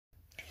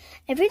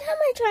Every time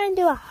I try and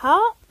do a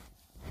heart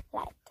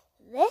like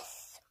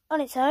this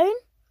on its own,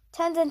 it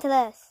turns into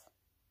this.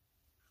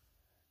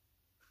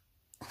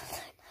 I don't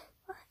know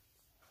why.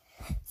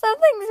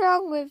 Something's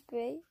wrong with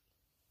me.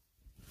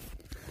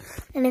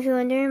 And if you're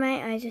wondering,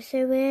 my eyes are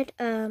so weird.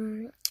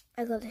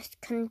 I got this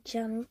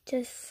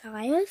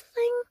conjunctivitis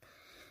thing.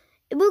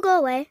 It will go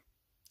away.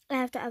 I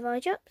have to have eye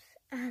drops.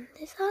 And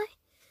this eye.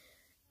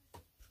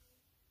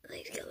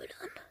 Let's go on.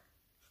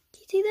 Do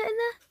you see that in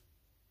there?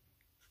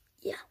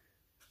 Yeah.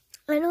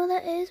 I know what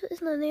that is, but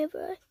it's not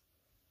nearby.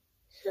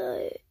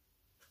 So,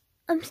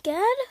 I'm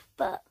scared,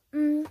 but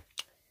I'm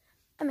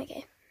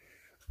okay.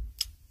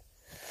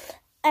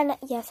 And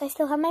yes, I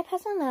still have my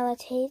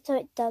personality, so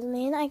it does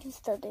mean I can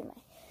still do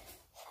my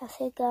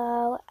sassy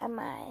girl and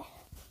my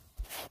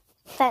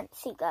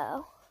fancy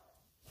girl.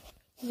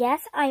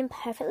 Yes, I am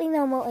perfectly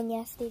normal, and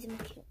yes, these are my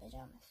cute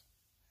pajamas.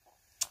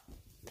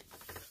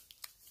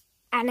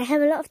 And I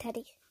have a lot of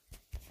teddies.